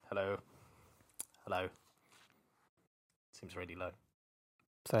Hello. Hello. Seems really low.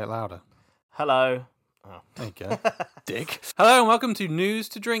 Say it louder. Hello. Oh. There you go. Dick. Hello and welcome to News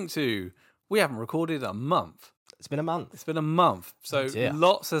to Drink To. We haven't recorded a month. It's been a month. It's been a month. So dear.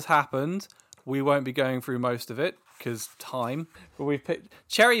 lots has happened. We won't be going through most of it because time. But we've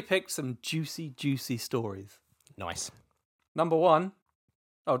cherry-picked some juicy stories. Nice. Number one.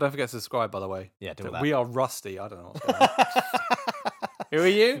 Oh, don't forget to subscribe, by the way. Yeah, do that. We are rusty. I don't know what's going on. Who are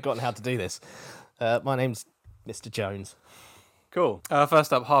you? Forgotten how to do this. My name's Mr. Jones. Cool.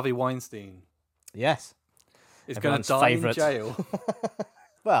 First up, Harvey Weinstein Yes. is going to Everyone's die favourite. in jail.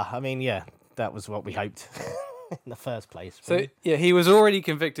 Well, I mean, yeah, that was what we hoped in the first place. So, yeah, he was already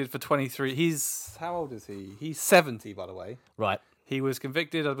convicted for 23. How old is he? He's 70, by the way. Right. He was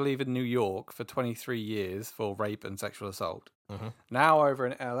convicted, I believe, in New York for 23 years for rape and sexual assault. Mm-hmm. Now, over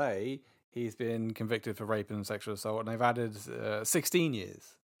in LA, he's been convicted for rape and sexual assault, and they've added 16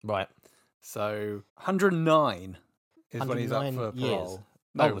 years. Right. So, 109 is when he's up 109 for years. parole.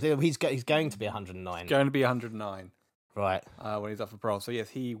 No, Oh, he's going to be 109. going to be 109 Right. when he's up for parole. So, yes,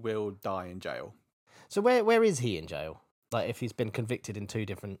 he will die in jail. So where is he in jail? Like, if he's been convicted in two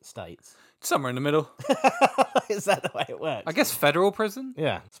different states? Somewhere in the middle. Is that the way it works? I guess federal prison?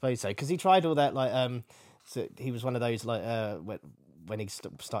 Yeah, I suppose so. Because he tried all that, like, so he was one of those, like, when he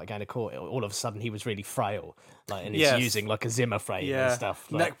started going to court, all of a sudden he was really frail, like, and he's Yes. using, like, a Zimmer frame and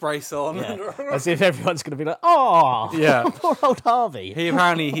stuff. Like, Neck brace on. yeah, as if everyone's going to be like, oh, Yeah. poor old Harvey.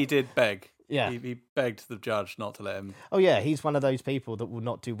 He did beg. Yeah. He begged the judge not to let him. Oh, yeah, he's one of those people that will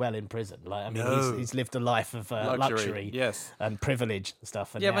not do well in prison. Like, I mean, No. he's lived a life of luxury Yes. and privilege and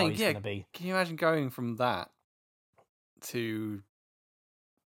stuff, and Yeah, now mate, he's yeah. going to be... Can you imagine going from that to...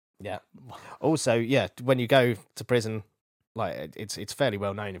 Yeah. Also, yeah, when you go to prison, like it's fairly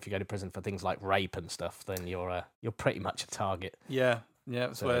well known if you go to prison for things like rape and stuff, then you're pretty much a target. Yeah,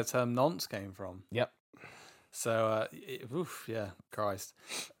 that's So- where the term nonce came from. Yep. So, Christ.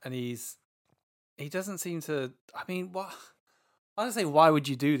 And he doesn't seem to... I mean, what... I don't say why would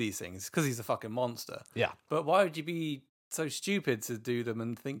you do these things? Because he's a fucking monster. Yeah. But why would you be so stupid to do them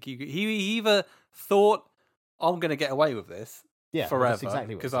and think you... He either thought, I'm going to get away with this Yeah. forever that's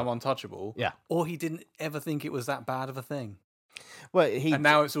exactly what because it's I'm like. untouchable. Yeah. Or he didn't ever think it was that bad of a thing. Well, he And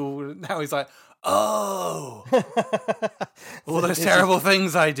now he's like, oh, all those This is- terrible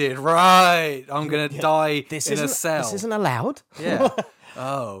things I did. Right. I'm going to die in a isn't- cell. This isn't allowed. Yeah.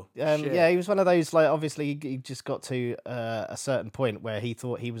 Oh, shit. Yeah, he was one of those, like, obviously he just got to a certain point where he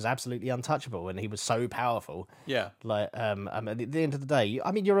thought he was absolutely untouchable and he was so powerful. Yeah. Like, at the end of the day,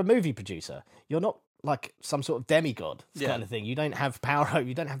 I mean, you're a movie producer. You're not like some sort of demigod kind of thing. You don't have power.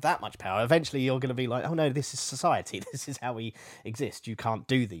 You don't have that much power. Eventually, you're going to be like, oh no, this is society. This is how we exist. You can't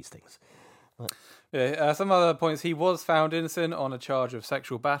do these things. Yeah. Some other points. He was found innocent on a charge of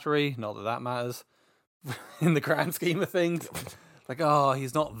sexual battery. Not that that matters in the grand scheme of things. Like, oh,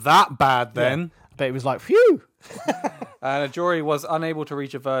 he's not that bad then. But it was like, phew. And a jury was unable to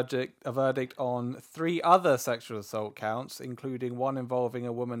reach a verdict on 3 other sexual assault counts, including one involving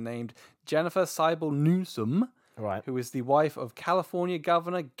a woman named Jennifer Seibel Newsom, Right. who is the wife of California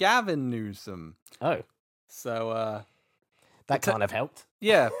Governor Gavin Newsom. Oh, So, that kind of helped.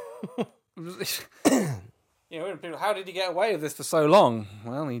 yeah. How did he get away with this for so long?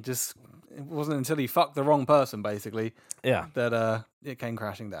 Well, it wasn't until he fucked the wrong person, basically, Yeah. that it came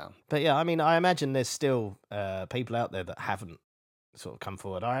crashing down. But yeah, I mean, I imagine there's still people out there that haven't sort of come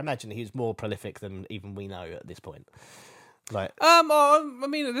forward. I imagine he's more prolific than even we know at this point. Like, I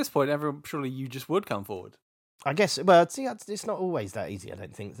mean, at this point, surely you just would come forward. I guess, well, see, it's not always that easy, I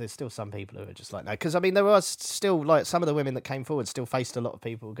don't think. There's still some people who are just like, no. Because, I mean, there was still, like, some of the women that came forward still faced a lot of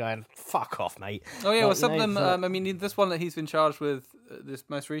people going, fuck off, mate. Oh, yeah, Like, well, some you know, of them, for- I mean, this one that he's been charged with, this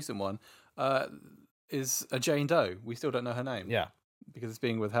most recent one, is a Jane Doe. We still don't know her name. Yeah, Because it's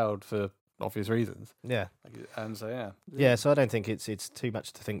being withheld for obvious reasons. yeah. And so, yeah. Yeah, so I don't think it's too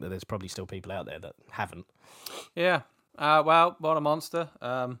much to think that there's probably still people out there that haven't. Yeah. Well, what a monster.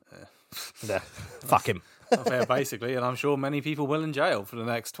 Yeah. Fuck him. Not fair, basically, and I'm sure many people will in jail for the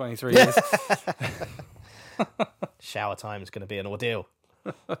next 23 years. Shower time is going to be an ordeal.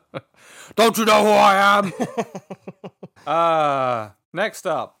 Don't you know who I am? Next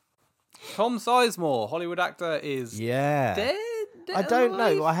up, Tom Sizemore, Hollywood actor, is Yeah. dead. I don't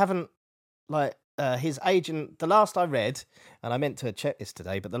know. alive? I haven't, like, his agent, the last I read, and I meant to check this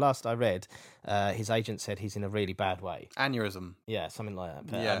today, but the last I read, his agent said he's in a really bad way. Aneurysm. Yeah, something like that.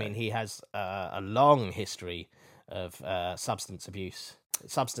 But, Yeah. I mean, he has a long history of substance abuse.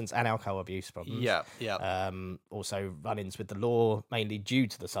 substance and alcohol abuse problems. Yeah. Also run-ins with the law, mainly due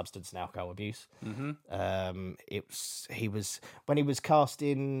to the substance and alcohol abuse. He was when he was cast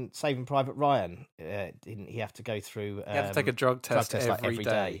in Saving Private Ryan. Didn't he have to go through? You have to take a drug test like, every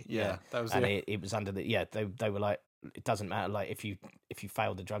day. Yeah, that was and it was under the They were like, it doesn't matter. Like if you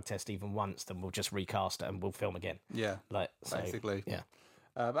failed the drug test even once, then we'll just recast it and we'll film again. Yeah, like so, basically. Yeah,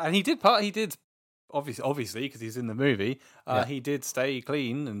 and he did obviously because he's in the movie. He did stay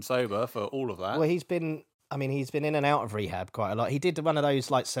clean and sober for all of that. Well, he's been in and out of rehab quite a lot. He did one of those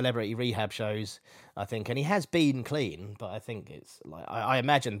like celebrity rehab shows, I think, and he has been clean. But I think it's like I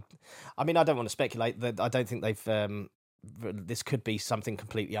imagine. I mean, I don't want to speculate that. I don't think they've. This could be something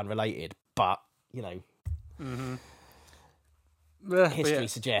completely unrelated, but you know. History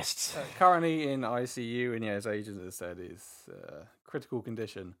suggests. Currently in ICU, and his agent has said is critical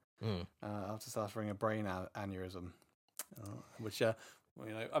condition after suffering a brain aneurysm, which I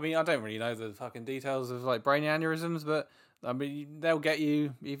mean, I don't really know the fucking details of like brain aneurysms, but I mean they'll get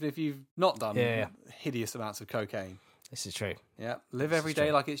you even if you've not done hideous amounts of cocaine. This is true. Yeah, live every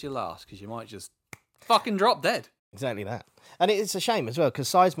day like it's your last, because you might just fucking drop dead. Exactly that, and it's a shame as well because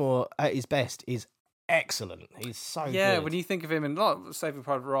Sizemore at his best is excellent. He's so good. When you think of him in Saving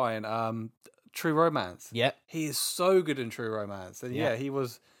Private Ryan, True Romance. Yeah, he is so good in True Romance, and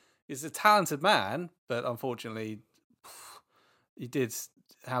he's a talented man, but unfortunately, he did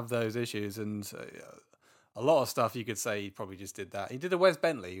have those issues, and a lot of stuff you could say he probably just did that. He did a Wes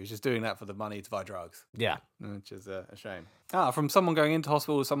Bentley. He was just doing that for the money to buy drugs. Yeah, which is a shame. From someone going into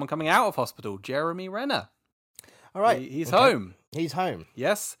hospital to someone coming out of hospital, Jeremy Renner. All right, he's home. He's home.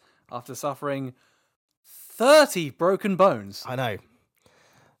 Yes, after suffering 30 broken bones. I know,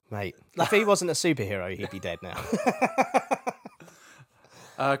 mate. If he wasn't a superhero, he'd be dead now.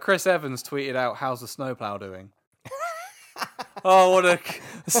 Chris Evans tweeted out, "How's the snowplow doing?" Oh,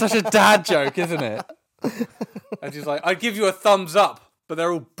 such a dad joke, isn't it? And she's like, "I'd give you a thumbs up, but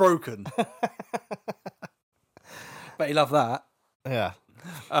they're all broken." Bet you love that. Yeah.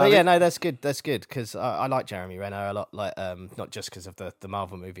 But no, that's good. That's good because I like Jeremy Renner a lot. Like, not just because of the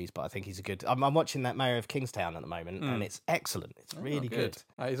Marvel movies, but I think he's a good. I'm watching that Mayor of Kingstown at the moment, and it's excellent. It's really good.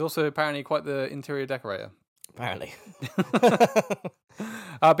 He's also apparently quite the interior decorator. Apparently.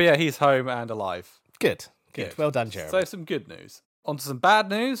 But yeah, he's home and alive. Good. Well done, Jeremy. So some good news. On to some bad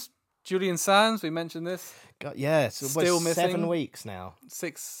news. Julian Sands, we mentioned this. God, yeah, still missing. 7 weeks now.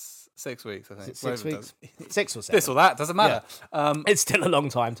 6 weeks, I think. Is it 6 weeks? 6 or 7. This or that, doesn't matter. Yeah. It's still a long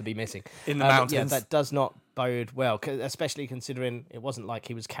time to be missing. In the mountains. Yeah, that does not bode well, especially considering it wasn't like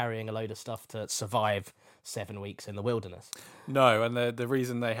he was carrying a load of stuff to survive 7 weeks in the wilderness. No, and the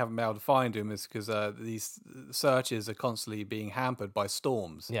reason they haven't been able to find him is because these searches are constantly being hampered by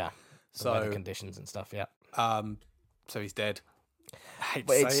storms. Yeah, so weather conditions and stuff, yeah. So he's dead.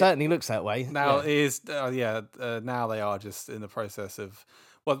 But it certainly looks that way. Now it is, now they are just in the process of...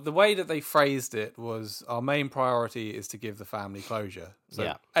 Well, the way that they phrased it was, our main priority is to give the family closure.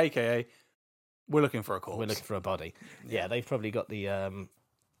 So, AKA, we're looking for a corpse. We're looking for a body. Yeah, they've probably got the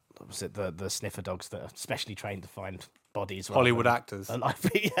the sniffer dogs that are specially trained to find bodies. Hollywood actors.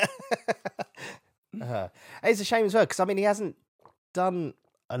 It's a shame as well, because, I mean, he hasn't done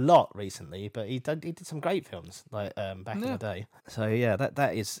a lot recently, but he did some great films like back in the day. So, yeah,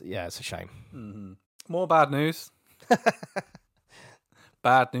 that is, it's a shame. Mm-hmm. More bad news.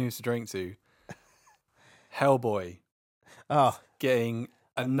 Bad news to drink to. Hellboy. Oh, getting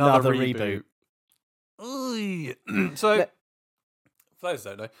another reboot. So, for those who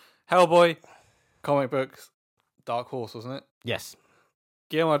don't know, Hellboy, comic books, Dark Horse, wasn't it? Yes.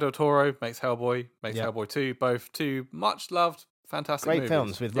 Guillermo del Toro makes Hellboy, Hellboy 2, both two much loved, fantastic great movies.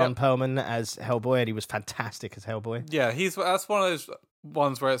 Films with Ron Perlman as Hellboy, and he was fantastic as Hellboy. Yeah, that's one of those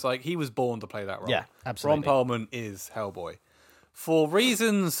ones where it's like he was born to play that role. Yeah, absolutely. Ron Perlman is Hellboy. For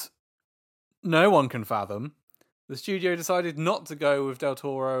reasons no one can fathom, the studio decided not to go with Del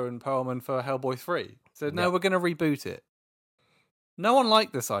Toro and Perlman for Hellboy 3. Said, no, we're going to reboot it. No one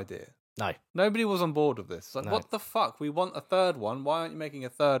liked this idea. No. Nobody was on board with this. It's like, what the fuck? We want a third one. Why aren't you making a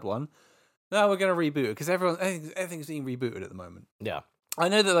third one? No, we're going to reboot it because everything's being rebooted at the moment. Yeah. I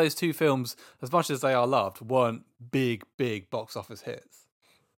know that those two films, as much as they are loved, weren't big box office hits.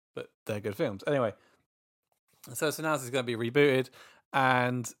 But they're good films. Anyway, so it's announced it's going to be rebooted,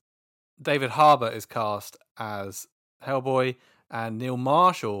 and David Harbour is cast as Hellboy, and Neil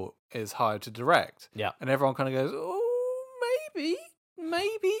Marshall is hired to direct. Yeah. And everyone kind of goes, oh, maybe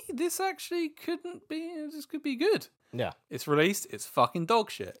this actually this could be good. Yeah. It's released, it's fucking dog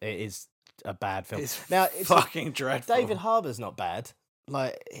shit. It is a bad film. It's fucking dreadful. David Harbour's not bad.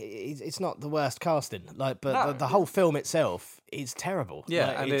 like it's not the worst casting. Like, but No, the whole film itself is terrible. Yeah,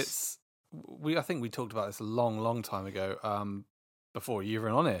 like, and I think we talked about this a long time ago, before you were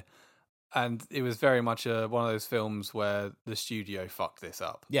on it, and it was very much one of those films where the studio fucked this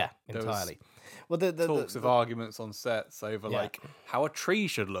up. Yeah, There was entirely. Well, the talks of arguments on sets over like how a tree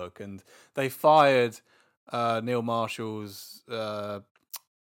should look, and they fired Neil Marshall's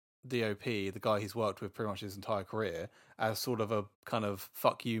DOP, the guy he's worked with pretty much his entire career, as sort of a kind of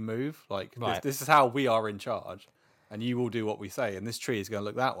fuck you move. Like, this is how we are in charge, and you will do what we say, and this tree is going to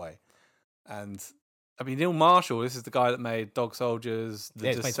look that way. And I mean, Neil Marshall, this is the guy that made Dog Soldiers,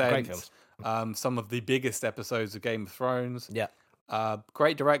 The Descent, some of the biggest episodes of Game of Thrones. Yeah.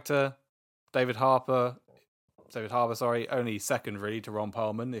 Great director, David Harbour, only second really to Ron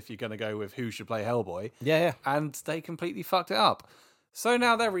Perlman if you're going to go with who should play Hellboy. Yeah. And they completely fucked it up. So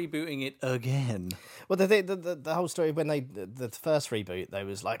now they're rebooting it again. Well, the whole story when the first reboot, they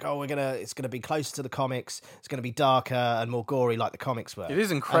was like, oh, it's gonna be closer to the comics. It's gonna be darker and more gory, like the comics were. It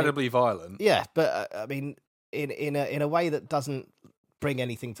is incredibly violent. Yeah, but I mean, in a way that doesn't bring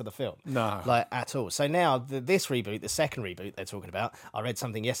anything to the film, no, like at all. So now this reboot, the second reboot they're talking about, I read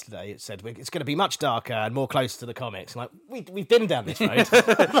something yesterday. It said it's going to be much darker and more close to the comics. Like we've been down this road.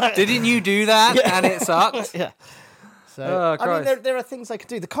 Didn't you do that? Yeah. And it sucked. Yeah. So I mean, there are things they could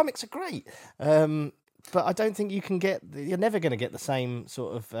do. The comics are great, but I don't think you're never going to get the same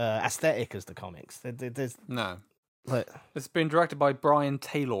sort of aesthetic as the comics. There's no. Like, it's been directed by Brian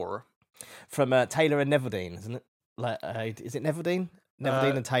Taylor from Taylor and Neveldine, isn't it? Like, is it Neveldine?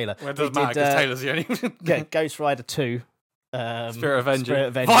 Neveldine and Taylor. Well, it doesn't matter because Taylor's the only. Yeah, Ghost Rider 2. Spirit of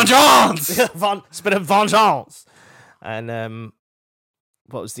Vengeance. Vengeance! Spirit of Vengeance! And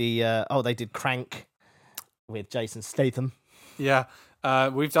what was the... they did Crank with Jason Statham. Yeah.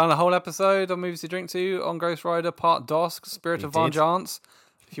 We've done a whole episode on Movies to Drink To on Ghost Rider Part Dusk, Spirit of Vengeance.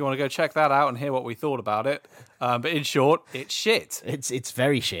 If you want to go check that out and hear what we thought about it. But in short, it's shit. It's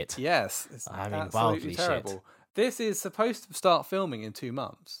very shit. Yes. It's wildly terrible. Shit. This is supposed to start filming in 2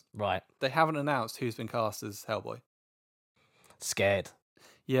 months. Right. They haven't announced who's been cast as Hellboy. Scared.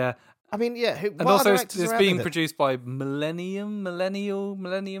 Yeah. I mean, yeah. And also, it's being produced by Millennium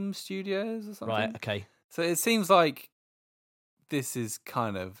Studios or something. Right. Okay. So it seems like this is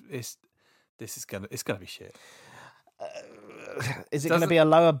kind of it's gonna be shit. Is it going to be a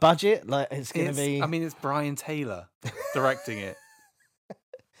lower budget? Like it's going to be. I mean, it's Brian Taylor directing it.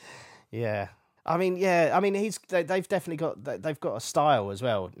 Yeah. I mean, they've definitely got a style as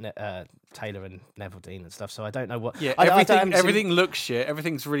well, Taylor and Neveldine and stuff. So I don't know what. Yeah, everything looks shit.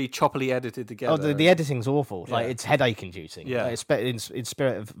 Everything's really choppily edited together. Oh, the editing's awful. Yeah. Like it's headache inducing. Yeah, like, in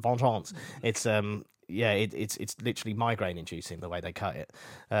Spirit of Vengeance, it's it's literally migraine inducing the way they cut it.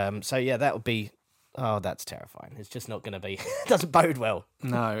 So yeah, that would be. Oh, that's terrifying. It's just not going to be. It doesn't bode well.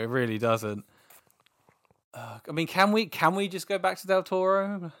 No, it really doesn't. I mean, can we just go back to Del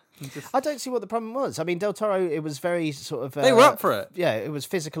Toro? I don't see what the problem was. I mean, Del Toro, it was very sort of... they were up for it. Yeah, it was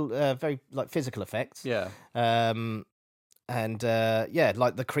physical, very like physical effects. Yeah. Like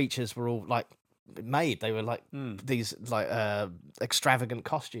the creatures were all like made. They were like these like extravagant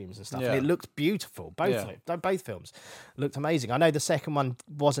costumes and stuff. Yeah. And it looked beautiful. Both films looked amazing. I know the second one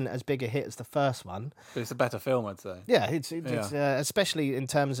wasn't as big a hit as the first one, but it's a better film, I'd say. Yeah, it's especially in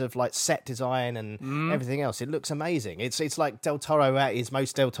terms of like set design and everything else. It looks amazing. It's like Del Toro at his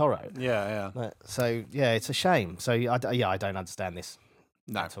most Del Toro. Yeah. So yeah, it's a shame. So I don't understand this.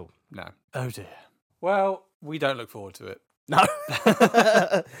 No, at all. No. Oh dear. Well, we don't look forward to it. No.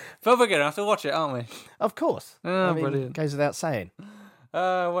 But we're going to have to watch it, aren't we? Of course. Oh, brilliant. Goes without saying. What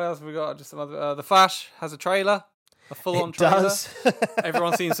else have we got? Just some other... The Flash has a trailer. A full-on trailer. Does.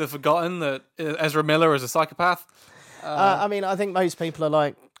 Everyone seems to have forgotten that Ezra Miller is a psychopath. I mean, I think most people are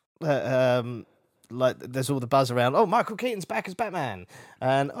like there's all the buzz around. Oh, Michael Keaton's back as Batman,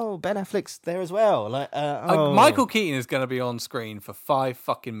 and Ben Affleck's there as well. Michael Keaton is going to be on screen for 5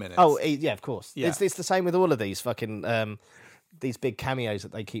 fucking minutes. Oh, yeah, of course. Yeah. It's the same with all of these fucking these big cameos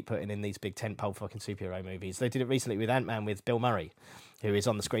that they keep putting in these big tentpole fucking superhero movies. They did it recently with Ant-Man with Bill Murray, who is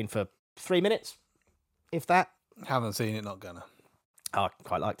on the screen for 3 minutes, if that. Haven't seen it, not gonna. Oh, I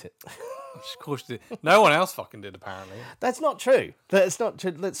quite liked it. Of course you did. No one else fucking did, apparently. That's not true. That's not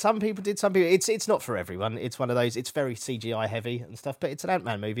true. Some people did, some people... It's not for everyone. It's one of those... It's very CGI heavy and stuff, but it's an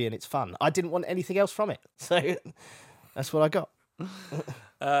Ant-Man movie and it's fun. I didn't want anything else from it. So that's what I got.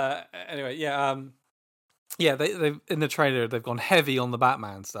 Anyway, yeah. They in the trailer, they've gone heavy on the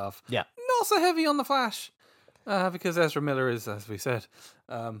Batman stuff. Yeah. Not so heavy on the Flash. Because Ezra Miller is, as we said...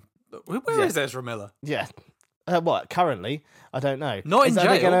 Where is Ezra Miller? Yeah. What currently? I don't know. Not in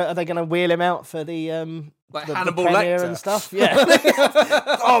jail. Are they gonna wheel him out for the like the Hannibal premiere Lecter and stuff? Yeah.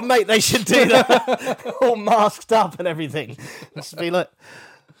 Oh mate, they should do that. All masked up and everything. Just be like,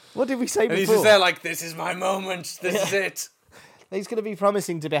 what did we say before? And he's just there like, this is my moment. This is it. He's going to be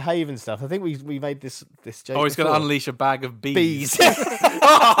promising to behave and stuff. I think we made this joke. Oh, he's going to before. unleash a bag of bees. The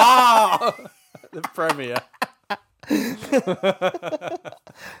premiere.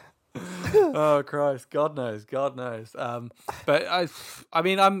 Oh Christ, God knows. But I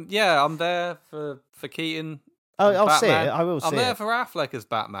mean, I'm there for Keaton. I'll see it. I will see it. I'm there for Affleck as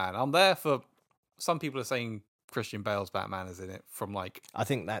Batman. I'm there for. Some people are saying Christian Bale's Batman is in it. From like, I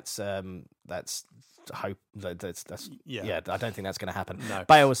think that's hope. That's yeah. I don't think that's going to happen. No.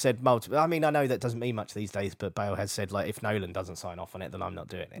 Bale said multiple. I mean, I know that doesn't mean much these days, but Bale has said like, if Nolan doesn't sign off on it, then I'm not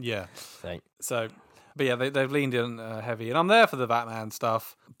doing it. Yeah. So. But yeah, they've leaned in heavy, and I'm there for the Batman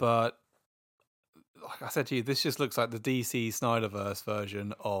stuff. But like I said to you, this just looks like the DC Snyderverse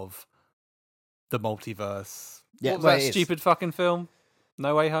version of the multiverse. Yeah, what was that stupid fucking film?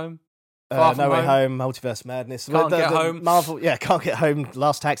 No Way Home. No Way Home, Multiverse Madness. Can't get home. Marvel, Can't Get Home.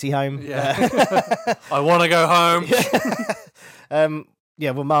 Last Taxi Home. Yeah. I want to go home.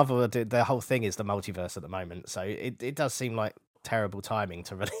 Well, Marvel, their whole thing is the multiverse at the moment, so it does seem like terrible timing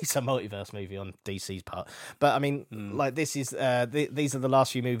to release a multiverse movie on DC's part. But I mean, like this is these are the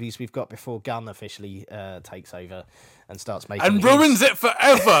last few movies we've got before Gunn officially takes over and starts making and ruins it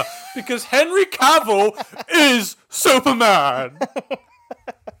forever because Henry Cavill is Superman.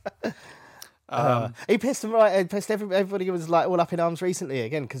 He pissed them right. He pissed everybody was like all up in arms recently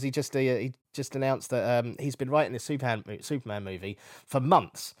again because he just announced that he's been writing this Superman movie for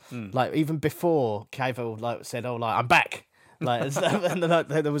months, like even before Cavill like said, "Oh, like I'm back." Like, and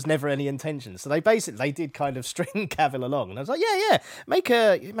there was never any intention. So they did kind of string Cavill along, and I was like, yeah, make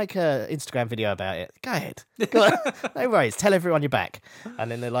a Instagram video about it. Go ahead, no worries. Tell everyone you're back,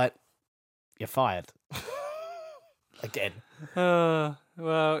 and then they're like, you're fired again.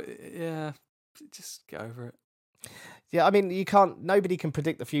 Well, yeah, just get over it. Yeah, I mean, nobody can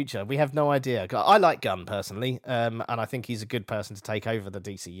predict the future. We have no idea. I like Gunn personally, and I think he's a good person to take over the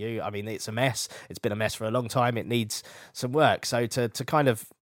DCU. I mean, it's a mess. It's been a mess for a long time. It needs some work. So to kind of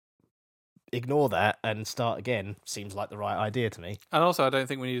ignore that and start again seems like the right idea to me. And also, I don't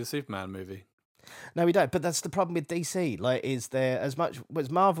think we need a Superman movie. No, we don't. But that's the problem with DC. Like, is there as much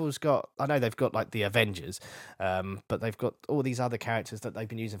as Marvel's got? I know they've got like the Avengers, but they've got all these other characters that they've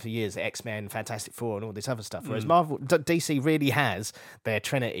been using for years: X-Men, Fantastic Four, and all this other stuff. Whereas DC really has their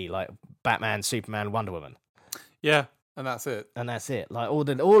Trinity, like Batman, Superman, Wonder Woman. Yeah, and that's it. Like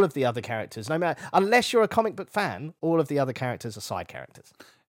all of the other characters, no matter unless you're a comic book fan, all of the other characters are side characters.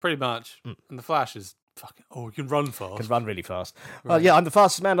 Pretty much. And the Flash is. You can run fast. Can run really fast. Right. Well, yeah, I'm the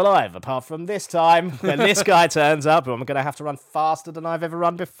fastest man alive, apart from this time when this guy turns up, and I'm going to have to run faster than I've ever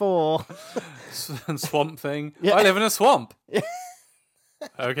run before. And Swamp Thing. Yeah. I live in a swamp. Yeah.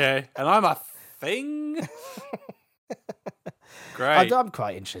 Okay, and I'm a thing. Great. I'm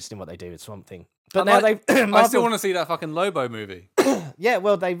quite interested in what they do with Swamp Thing. But now I still want to see that fucking Lobo movie. Yeah,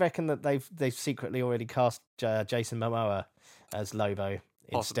 well, they reckon that they've secretly already cast Jason Momoa as Lobo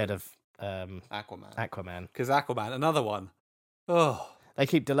instead of Aquaman. Because Aquaman, another one. Oh, they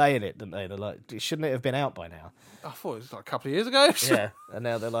keep delaying it, don't they? They're like, shouldn't it have been out by now? I thought it was like a couple of years ago. Yeah, and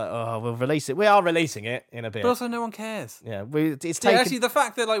now they're like, oh, we'll release it. We are releasing it in a bit, but also no one cares. Yeah, it's taken. Actually, the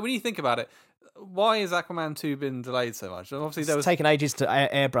fact that like when you think about it, why has Aquaman 2 been delayed so much? Obviously, there was taken ages to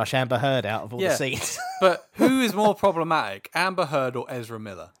airbrush Amber Heard out of all the scenes. But who is more problematic, Amber Heard or Ezra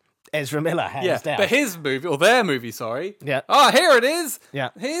Miller? Ezra Miller, hands down. But his movie, or their movie, sorry. Yeah. Oh, here it is. Yeah.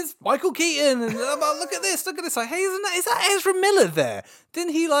 Here's Michael Keaton. And look at this. Like, hey, is that Ezra Miller there?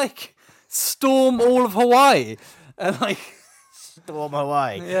 Didn't he, like, storm all of Hawaii? And, like... Storm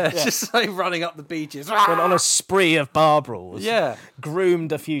Hawaii. Yeah, just, like, running up the beaches. Went on a spree of bar brawls. Yeah.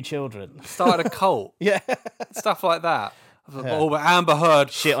 Groomed a few children. Started a cult. Yeah. Stuff like that. Oh, but Amber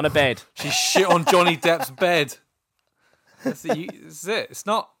Heard. Shit on a bed. She shit on Johnny Depp's bed. That's it. It's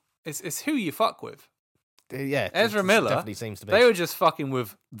not... It's who you fuck with. Yeah, Ezra Miller definitely seems to be. They were just fucking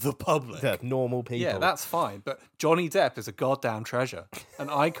with the public. The normal people. Yeah, that's fine. But Johnny Depp is a goddamn treasure,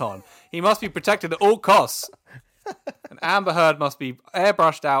 an icon. He must be protected at all costs. And Amber Heard must be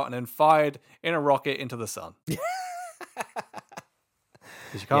airbrushed out and then fired in a rocket into the sun. Because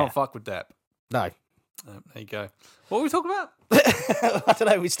you can't fuck with Depp. No. There you go. What were we talking about? I don't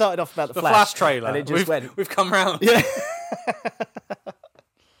know. We started off about the Flash trailer. And it just went. We've come round. Yeah.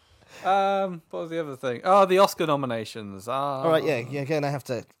 What was the other thing? Oh, the Oscar nominations. All right, yeah, you're gonna have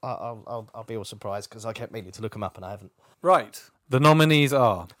to. I'll be all surprised because I kept meaning to look them up and I haven't. Right, the nominees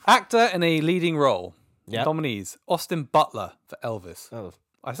are actor in a leading role. Nominees: Austin Butler for Elvis. Oh,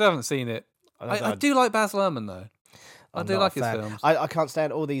 I still haven't seen it. I do like Baz Luhrmann though. I do like his films. I can't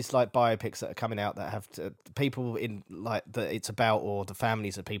stand all these like biopics that are coming out that have people in like that it's about, or the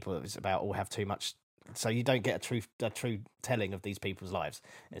families of people that it's about, all have too much. So you don't get a true telling of these people's lives.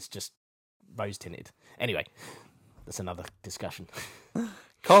 It's just rose tinted. Anyway, that's another discussion.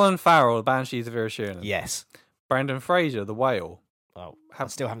 Colin Farrell, The Banshees of Inisherin. Yes. Brendan Fraser, The Whale. Oh, I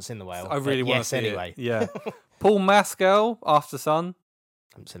still haven't seen The Whale. I really want to see anyway. it. Yeah. Paul Mescal, After Sun.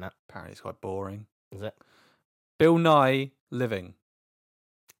 Haven't seen that. Apparently it's quite boring. Is it? Bill Nye, Living.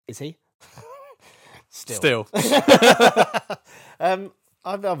 Is he? Still.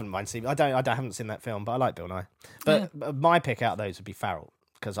 I wouldn't mind seeing. I haven't seen that film, but I like Bill Nye. But my pick out of those would be Farrell,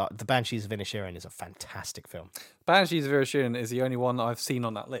 because The Banshees of Inisherin is a fantastic film. Banshees of Inisherin is the only one that I've seen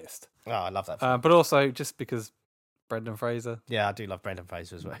on that list. Oh, I love that film. But also just because Brendan Fraser. Yeah, I do love Brendan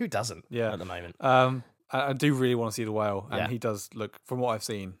Fraser as well. Who doesn't? Yeah. At the moment. I do really want to see The Whale, and he does look, from what I've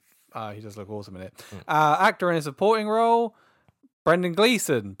seen, he does look awesome in it. Actor in a supporting role: Brendan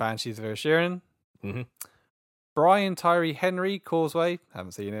Gleeson, Banshees of Inisherin. Mm-hmm. Brian Tyree Henry, Causeway.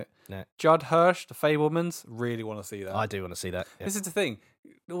 Haven't seen it. No. Judd Hirsch, The Fabelmans. Really want to see that. I do want to see that. Yeah. This is the thing.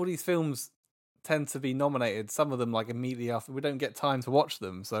 All these films tend to be nominated. Some of them like immediately after. We don't get time to watch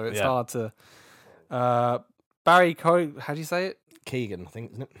them, so it's hard to. Barry how do you say it? Keegan, I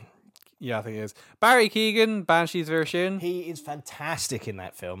think, isn't it? Yeah, I think it is. Barry Keoghan, Banshees of Inisherin. He is fantastic in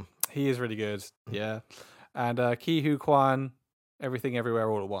that film. He is really good. Yeah. And Ke Huy Quan, Everything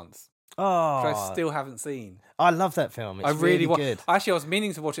Everywhere All at Once. Oh, Which I still haven't seen. I love that film. It's I really good. Actually, I was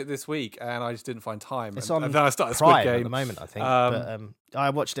meaning to watch it this week, and I just didn't find time. It's and on then I started Squid Prime Game at the moment, I think. But I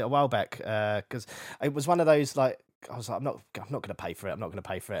watched it a while back because it was one of those like I was like, I'm not going to pay for it. I'm not going to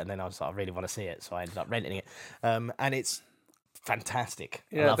pay for it. And then I was like, I really want to see it, so I ended up renting it. And it's fantastic.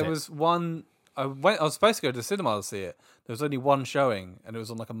 Yeah, there was one. I was supposed to go to the cinema to see it. There was only one showing, and it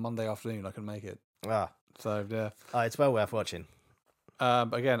was on like a Monday afternoon. I couldn't make it. So yeah, it's well worth watching.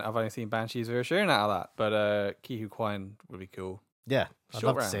 But again, I've only seen Banshees of Inisherin out of that. But Ke Huy Quan would be cool. Yeah, I'd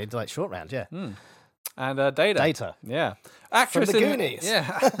love Round. to see it. Like Short Round, yeah. And Data. Yeah. Actress from the Goonies.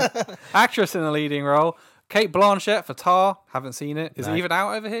 Yeah. Actress in the leading role. Kate Blanchett for Tar. Haven't seen it. Is it even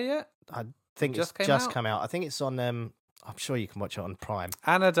out over here yet? I think it's just come out. I think it's on. I'm sure you can watch it on Prime.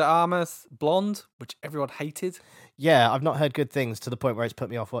 Ana de Armas, Blonde, which everyone hated. Yeah, I've not heard good things to the point where it's put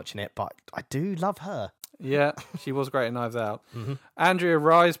me off watching it, but I do love her. Yeah, she was great in Knives Out. Andrea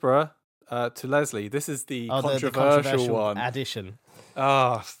Riseborough to Leslie. This is the controversial one. Addition.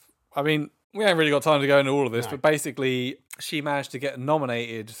 I mean, we haven't really got time to go into all of this, but basically, she managed to get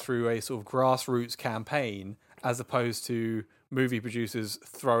nominated through a sort of grassroots campaign, as opposed to movie producers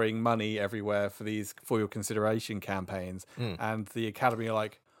throwing money everywhere for these for your consideration campaigns. And the Academy are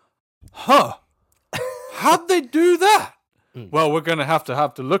like, how'd they do that? Well, we're going to have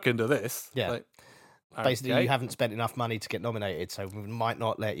to look into this. Yeah. Like, basically, okay. you haven't spent enough money to get nominated, so we might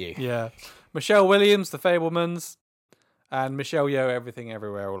not let you. Yeah. Michelle Williams, The Fabelmans, and Michelle Yeoh, Everything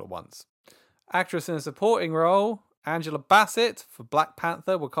Everywhere All at Once. Actress in a supporting role, Angela Bassett for Black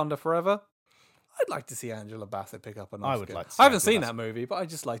Panther, Wakanda Forever. I'd like to see Angela Bassett pick up an Oscar. I would like to see I haven't Angela seen Bassett. that movie, but I'd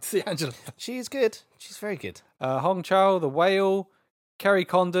just like to see Angela. She is good. She's very good. Hong Chau, The Whale, Kerry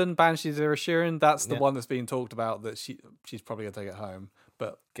Condon, Banshees of Inisherin. That's the one that's being talked about that she's probably going to take it home.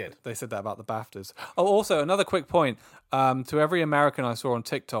 But good. They said that about the BAFTAs. Oh, also, another quick point. To every American I saw on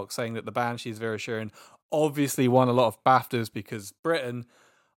TikTok saying that the Banshees of Inisherin obviously won a lot of BAFTAs because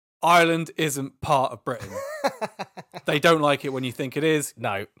Ireland isn't part of Britain. They don't like it when you think it is.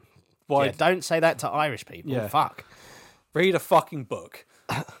 No. Why? Yeah, don't say that to Irish people. Yeah. Fuck. Read a fucking book.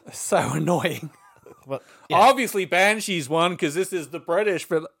 It's so annoying. Well, Obviously, Banshees won because this is the British.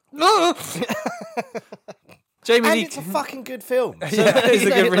 But Jamie and Lee. it's a fucking good film. So, Yeah,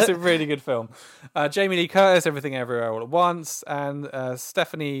 it's a really good film. Jamie Lee Curtis, Everything Everywhere All at Once, and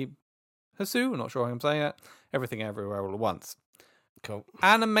Stephanie Hsu, I'm not sure how I'm saying it, Everything Everywhere All at Once. Cool.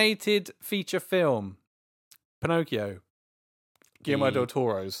 Animated feature film, Pinocchio. Guillermo del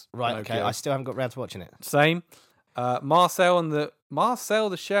Toro's Right, Pinocchio. okay. I still haven't got round to watching it. Same. Marcel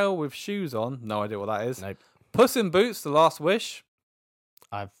the Shell with Shoes On. No idea what that is. Nope. Puss in Boots, The Last Wish.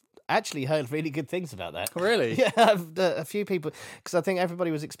 I've actually heard really good things about that. Really? Yeah, a few people, because I think everybody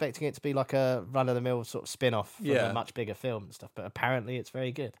was expecting it to be like a run-of-the-mill sort of spin-off from a much bigger film and stuff, but apparently it's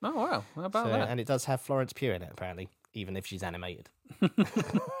very good. Oh, wow. How about that? And it does have Florence Pugh in it, apparently, even if she's animated.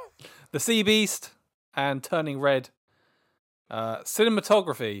 The Sea Beast and Turning Red.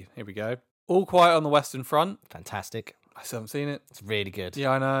 Cinematography. Here we go. All Quiet on the Western Front. Fantastic. I still haven't seen it. It's really good.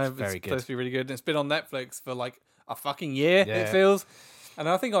 Yeah, I know. It's very good. supposed to be really good. And it's been on Netflix for like a fucking year, Yeah. it feels. And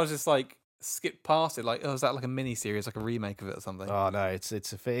I think I was just like, skip past it. Like, oh, is that like a mini series, like a remake of it or something? Oh no, it's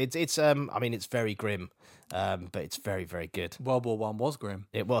I mean, it's very grim, but it's very, very good. World War One was grim.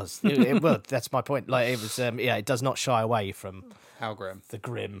 It was. It well, that's my point. Like, it was. Yeah, it does not shy away from How grim? the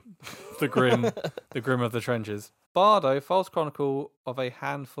grim. The grim, the grim of the trenches. Bardo, False Chronicle of a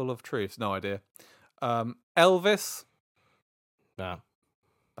Handful of Truths. No idea. Elvis. No.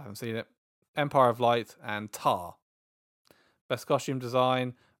 I haven't seen it. Empire of Light and Tar. Best costume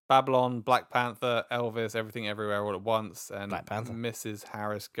design: Babylon, Black Panther, Elvis, Everything Everywhere All at Once, and Black Panther. Mrs.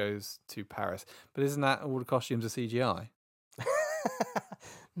 Harris Goes to Paris. But isn't that all the costumes are CGI?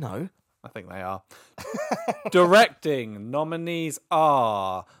 No. I think they are. Directing nominees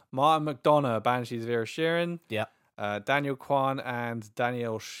are Martin McDonagh, Banshees of Inisherin, Yeah. Daniel Kwan and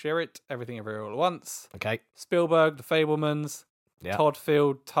Danielle Sherritt, Everything Everywhere All at Once, Okay. Spielberg, The Fabelmans, Yeah. Todd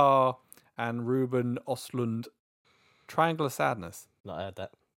Field, Tar, and Ruben Östlund, Triangle of Sadness. Not heard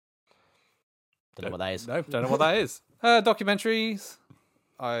that. Don't know what that is. No, don't know what that is. Documentaries.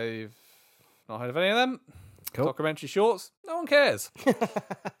 I've not heard of any of them. Cool. Documentary shorts. No one cares.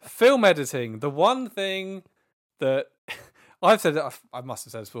 Film editing. The one thing that I've said, I must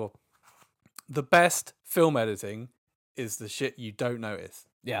have said this before. The best film editing is the shit you don't notice.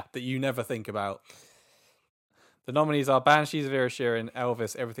 Yeah. That you never think about. The nominees are Banshees of Inisherin,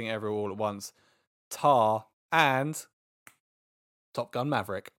 Elvis, Everything Everywhere All at Once, Tar, and Top Gun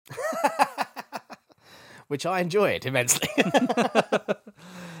Maverick. Which I enjoyed immensely.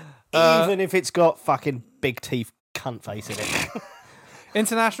 Even if it's got fucking big teeth cunt face in it.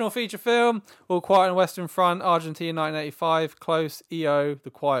 International feature film: All Quiet on the Western Front, Argentina 1985, Close, EO, The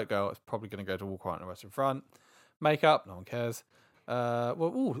Quiet Girl. It's probably going to go to All Quiet on the Western Front. Makeup, no one cares.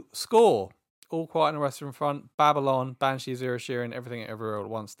 Score: All Quiet on the Western Front, Babylon, Banshees of Inisherin, Everything Everywhere All at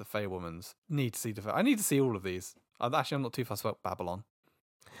Once, The Fabelmans. Need to see I need to see all of these. I'm not too fussed about Babylon.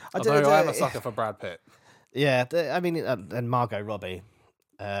 Although I am a sucker for Brad Pitt. Yeah, I mean, and Margot Robbie.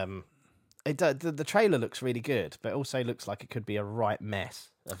 The trailer looks really good, but also looks like it could be a right mess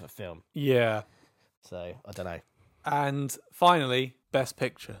of a film. Yeah. So, I don't know. And finally, Best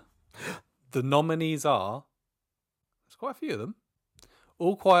Picture. The nominees are, there's quite a few of them.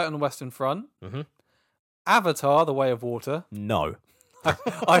 All Quiet on the Western Front. Mm-hmm. Avatar, The Way of Water. No.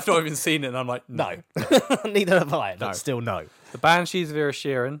 I've not even seen it, and I'm like, no. Neither have I, but No. still no. The Banshees of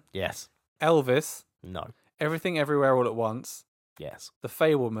Inisherin. Yes. Elvis. No. Everything Everywhere All at Once. Yes. The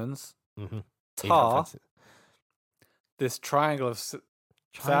Fabelmans. Mm-hmm. Tar. This Triangle of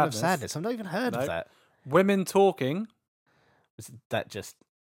Sadness. I've not even heard Nope. of that. Women Talking. Was that just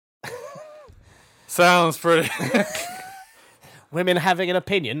Sounds pretty. women having an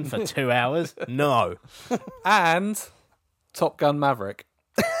opinion for 2 hours? No. And Top Gun Maverick.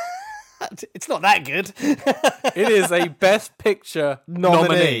 It's not that good. It is a Best Picture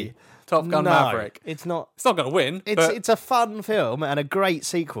nominee. Top Gun Maverick. It's not. It's not going to win. It's a fun film and a great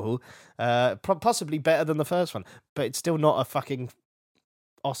sequel, possibly better than the first one, but it's still not a fucking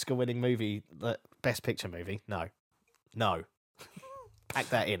Oscar-winning movie. Best Picture movie. No. Pack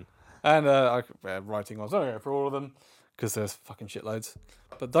that in. And writing was for all of them because there's fucking shitloads.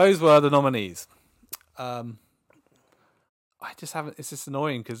 But those were the nominees. I just haven't. It's just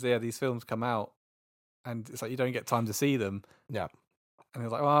annoying because these films come out, and it's like you don't get time to see them. Yeah. And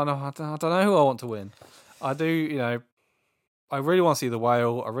it's like, well, no, I don't know who I want to win. I do, I really want to see The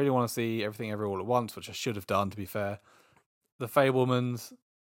Whale. I really want to see Everything Everywhere All at Once, which I should have done, to be fair. The Fabelmans.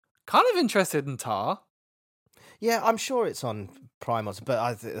 Kind of interested in Tar. Yeah, I'm sure it's on Prime, but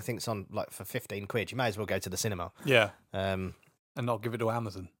I think it's on for 15 quid. You may as well go to the cinema. Yeah. And not give it to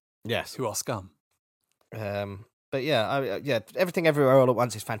Amazon. Yes. Who are scum. But yeah, Everything Everywhere All at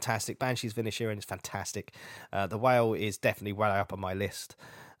Once is fantastic. Banshees of Inisherin is fantastic. The Whale is definitely way up on my list.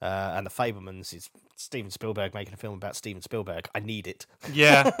 And The Fabelmans is Steven Spielberg making a film about Steven Spielberg. I need it.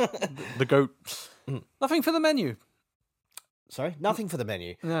 Yeah, the goat. Nothing for the menu. Sorry, nothing for the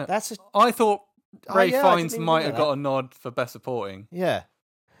menu. No. That's I thought Ray I Fiennes didn't even might know have got a nod for Best Supporting. Yeah,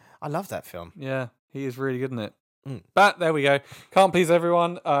 I love that film. Yeah, he is really good in it. Mm. But there we go. Can't please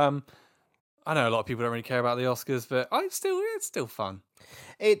everyone. I know a lot of people don't really care about the Oscars, but it's still fun.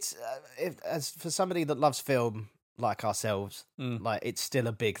 It's as for somebody that loves film like ourselves, it's still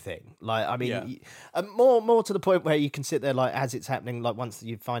a big thing. I mean, more to the point where you can sit there as it's happening, once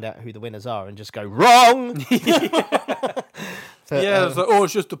you find out who the winners are, and just go wrong. It's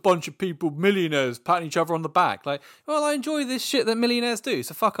it's just a bunch of people, millionaires, patting each other on the back. I enjoy this shit that millionaires do,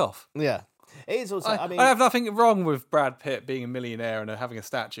 so fuck off. Yeah. It is also. I have nothing wrong with Brad Pitt being a millionaire and having a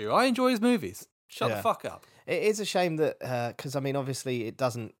statue. I enjoy his movies. Shut the fuck up. It is a shame that because obviously it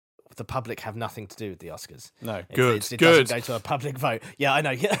doesn't the public have nothing to do with the Oscars. No, It good. doesn't go to a public vote. Yeah, I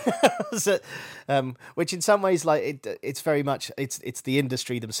know. Yeah, so, which in some ways, like it's very much it's the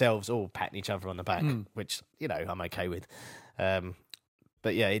industry themselves all patting each other on the back, which I'm okay with.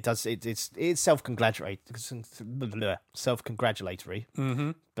 But yeah, it does. It's self-congratulatory.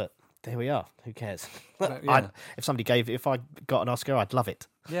 Mm-hmm. But there we are. Who cares? Yeah. If I got an Oscar, I'd love it.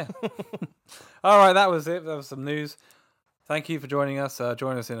 Yeah. All right, that was it. That was some news. Thank you for joining us.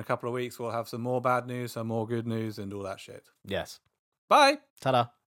 Join us in a couple of weeks. We'll have some more bad news, some more good news, and all that shit. Yes. Bye. Ta-da.